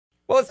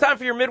Well, it's time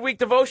for your midweek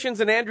devotions,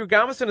 and Andrew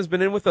Gomison has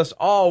been in with us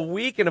all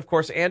week. And, of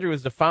course, Andrew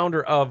is the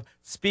founder of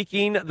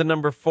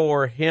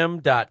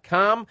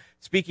speaking4him.com,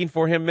 Speaking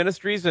for Him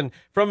Ministries. And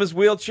from his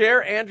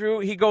wheelchair, Andrew,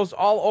 he goes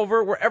all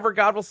over wherever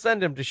God will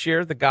send him to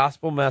share the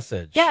gospel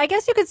message. Yeah, I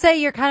guess you could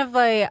say you're kind of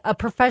a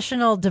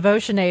professional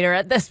devotionator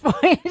at this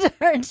point,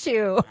 aren't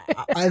you?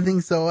 I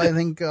think so. I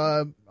think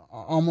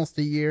almost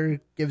a year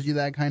gives you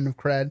that kind of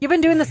cred. You've been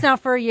doing this now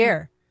for a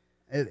year.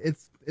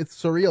 It's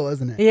surreal,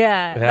 isn't it?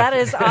 Yeah, that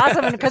is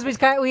awesome because we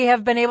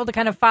have been able to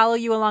kind of follow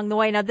you along the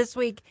way. Now, this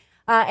week,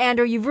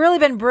 Andrew, you've really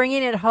been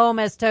bringing it home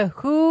as to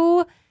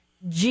who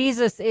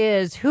Jesus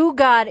is, who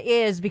God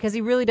is, because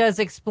he really does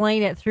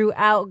explain it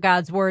throughout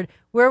God's word.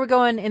 Where are we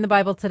going in the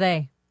Bible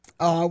today?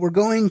 We're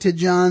going to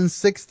John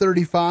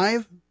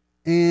 6:35,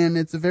 and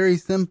it's a very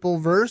simple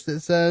verse. It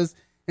says,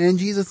 "And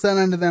Jesus said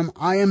unto them,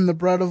 I am the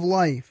bread of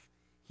life.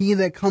 He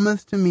that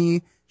cometh to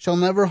me shall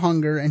never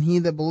hunger, and he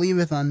that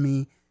believeth on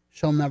me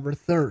shall never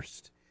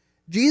thirst."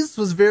 Jesus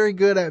was very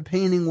good at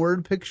painting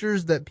word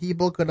pictures that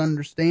people could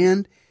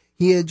understand.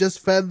 He had just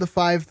fed the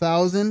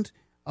 5,000,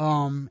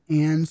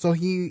 and so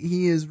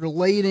he is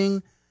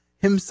relating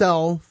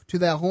himself to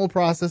that whole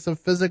process of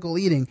physical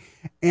eating.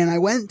 And I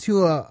went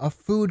to a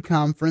food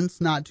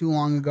conference not too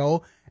long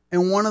ago,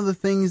 and one of the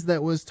things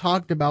that was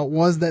talked about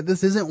was that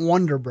this isn't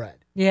Wonder Bread.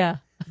 Yeah.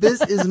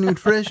 This is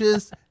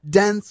nutritious,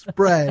 dense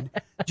bread.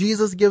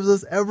 Jesus gives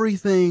us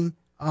everything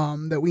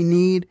that we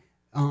need.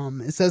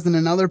 It says in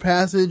another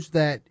passage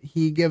that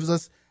he gives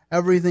us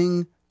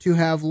everything to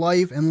have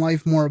life and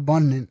life more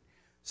abundant.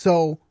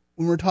 So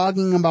when we're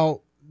talking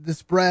about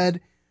this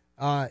bread,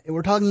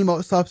 we're talking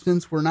about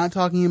substance. We're not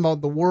talking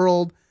about the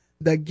world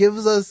that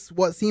gives us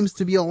what seems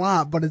to be a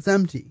lot, but it's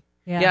empty.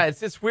 Yeah,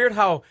 it's weird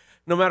how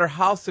no matter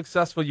how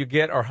successful you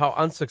get or how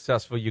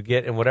unsuccessful you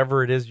get in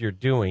whatever it is you're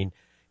doing,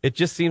 it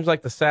just seems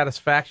like the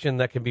satisfaction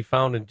that can be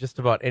found in just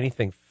about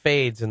anything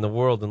fades in the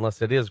world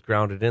unless it is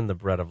grounded in the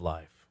bread of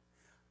life.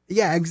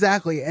 Yeah,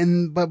 exactly.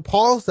 But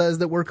Paul says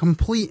that we're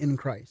complete in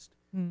Christ.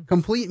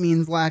 Complete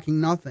means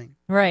lacking nothing.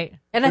 Right.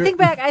 And I think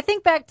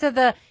back to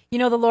the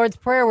Lord's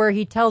Prayer where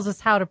he tells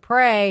us how to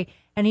pray,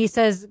 and he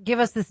says, "Give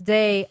us this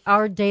day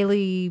our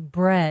daily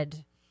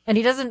bread." And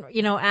he doesn't,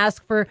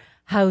 ask for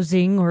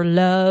housing or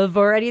love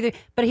or anything,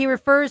 but he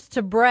refers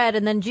to bread,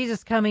 and then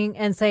Jesus coming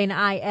and saying,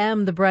 "I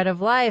am the bread of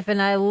life." And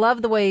I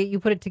love the way you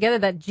put it together,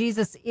 that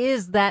Jesus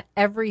is that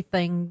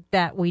everything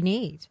that we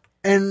need.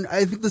 And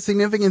I think the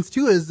significance,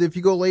 too, is if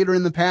you go later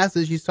in the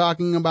passage, he's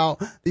talking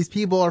about these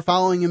people are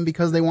following him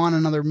because they want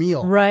another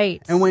meal.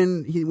 Right. And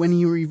when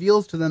he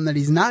reveals to them that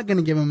he's not going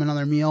to give them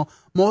another meal,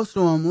 most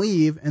of them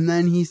leave. And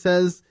then he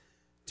says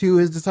to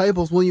his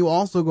disciples, "Will you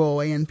also go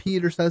away?" And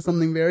Peter says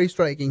something very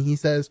striking. He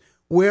says,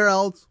 "Where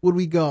else would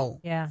we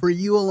go? Yeah. For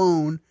you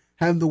alone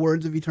have the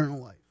words of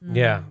eternal life."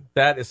 Yeah,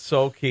 that is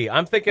so key.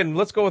 I'm thinking,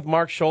 let's go with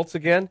Mark Schultz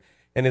again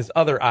and his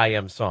other I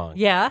Am song.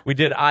 Yeah. We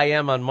did I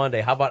Am on Monday.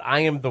 How about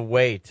I Am the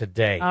Way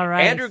today? All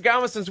right. Andrew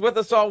Gomison's with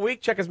us all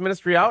week. Check his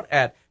ministry out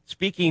at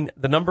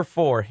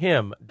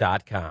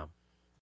speaking4him.com.